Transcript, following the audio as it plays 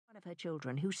of her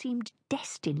children who seemed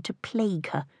destined to plague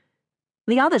her.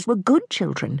 The others were good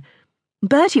children.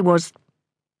 Bertie was,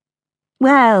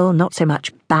 well, not so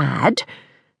much bad.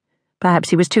 Perhaps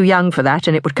he was too young for that,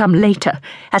 and it would come later,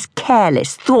 as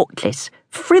careless, thoughtless,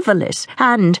 frivolous,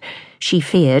 and, she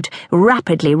feared,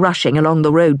 rapidly rushing along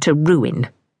the road to ruin.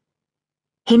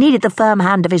 He needed the firm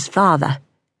hand of his father,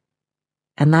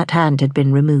 and that hand had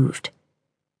been removed.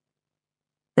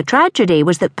 The tragedy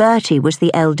was that Bertie was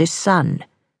the eldest son,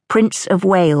 Prince of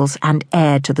Wales and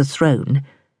heir to the throne,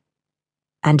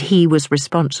 and he was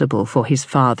responsible for his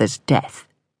father's death.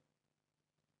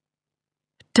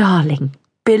 Darling,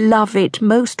 beloved,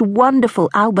 most wonderful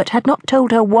Albert had not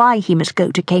told her why he must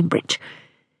go to Cambridge.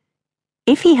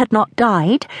 If he had not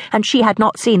died, and she had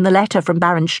not seen the letter from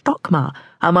Baron Stockmar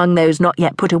among those not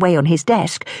yet put away on his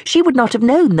desk, she would not have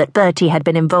known that Bertie had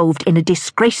been involved in a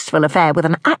disgraceful affair with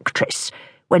an actress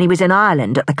when he was in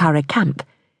Ireland at the Curragh camp.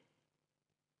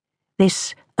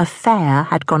 This affair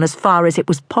had gone as far as it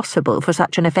was possible for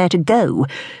such an affair to go.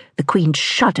 The Queen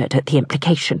shuddered at the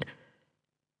implication,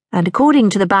 and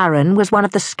according to the Baron was one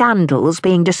of the scandals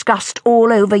being discussed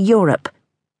all over Europe.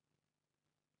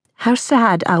 How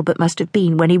sad Albert must have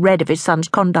been when he read of his son's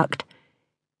conduct,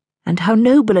 and how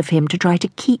noble of him to try to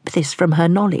keep this from her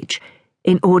knowledge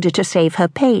in order to save her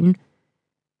pain.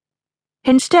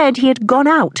 Instead, he had gone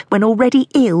out when already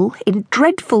ill, in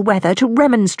dreadful weather, to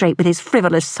remonstrate with his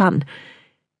frivolous son.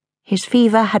 His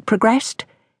fever had progressed,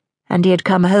 and he had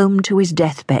come home to his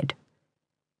deathbed.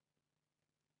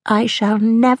 "I shall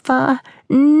never,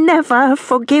 never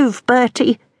forgive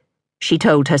Bertie," she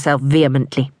told herself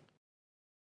vehemently.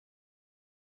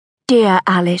 Dear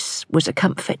Alice was a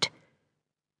comfort.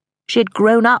 She had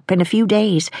grown up in a few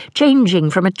days, changing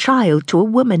from a child to a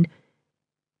woman.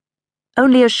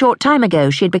 Only a short time ago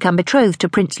she had become betrothed to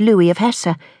Prince Louis of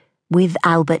Hesse, with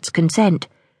Albert's consent.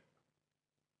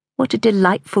 What a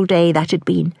delightful day that had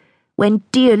been, when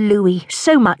dear Louis,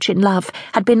 so much in love,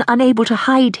 had been unable to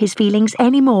hide his feelings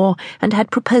any more and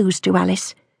had proposed to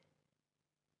Alice.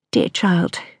 Dear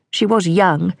child, she was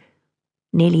young,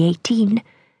 nearly 18,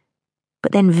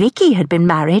 but then Vicky had been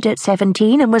married at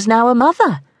 17 and was now a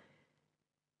mother.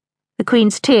 The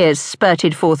Queen's tears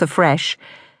spurted forth afresh.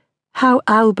 How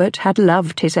Albert had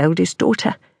loved his eldest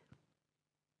daughter.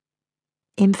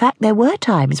 In fact, there were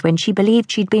times when she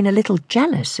believed she'd been a little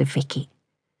jealous of Vicky.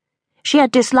 She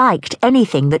had disliked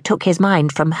anything that took his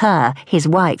mind from her, his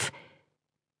wife,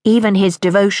 even his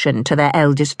devotion to their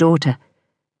eldest daughter.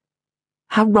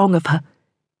 How wrong of her,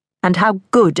 and how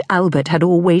good Albert had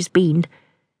always been.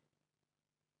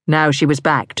 Now she was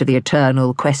back to the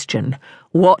eternal question: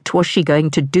 what was she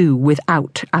going to do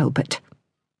without Albert?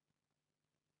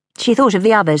 She thought of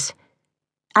the others.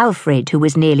 Alfred, who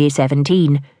was nearly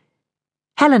 17.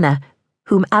 Helena,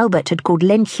 whom Albert had called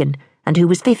Ländchen, and who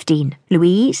was 15.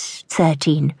 Louise,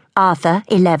 13. Arthur,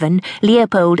 11.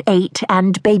 Leopold, 8.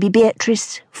 And baby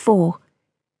Beatrice, 4.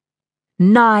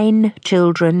 9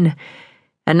 children.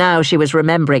 And now she was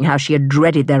remembering how she had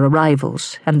dreaded their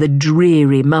arrivals and the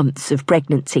dreary months of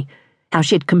pregnancy, how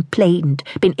she had complained,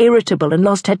 been irritable and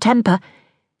lost her temper.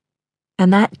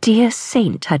 And that dear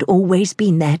saint had always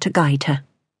been there to guide her.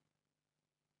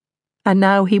 And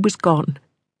now he was gone.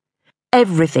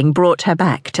 Everything brought her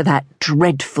back to that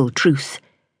dreadful truth.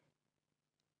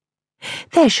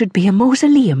 There should be a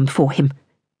mausoleum for him.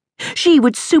 She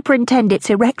would superintend its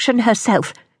erection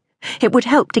herself. It would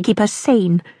help to keep her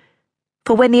sane.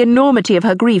 For when the enormity of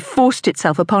her grief forced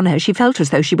itself upon her, she felt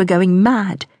as though she were going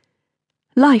mad.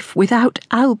 Life without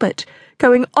Albert,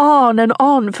 going on and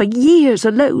on for years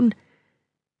alone.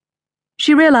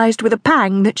 She realized with a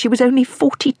pang that she was only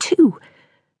 42,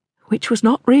 which was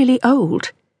not really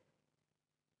old.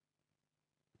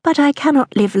 But I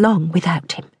cannot live long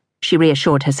without him, she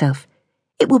reassured herself.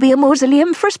 It will be a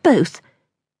mausoleum for us both.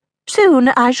 Soon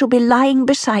I shall be lying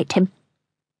beside him.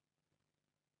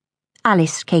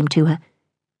 Alice came to her,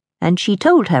 and she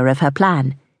told her of her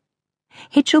plan.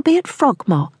 It shall be at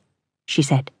Frogmore, she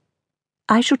said.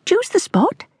 I shall choose the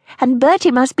spot, and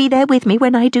Bertie must be there with me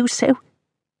when I do so.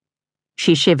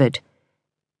 She shivered,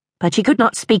 but she could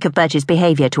not speak of Bertie's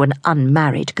behaviour to an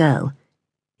unmarried girl.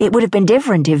 It would have been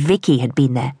different if Vicky had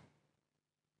been there.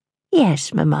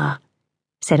 Yes, Mamma,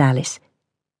 said Alice.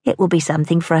 It will be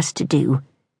something for us to do.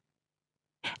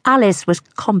 Alice was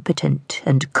competent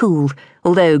and cool,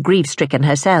 although grief-stricken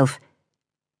herself.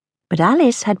 But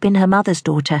Alice had been her mother's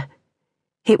daughter.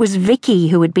 It was Vicky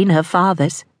who had been her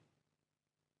father's.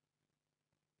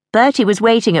 Bertie was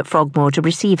waiting at Frogmore to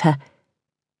receive her,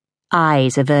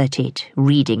 eyes averted,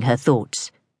 reading her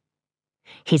thoughts.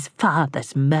 His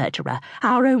father's murderer,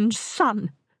 our own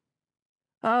son.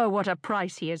 Oh, what a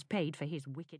price he has paid for his wicked...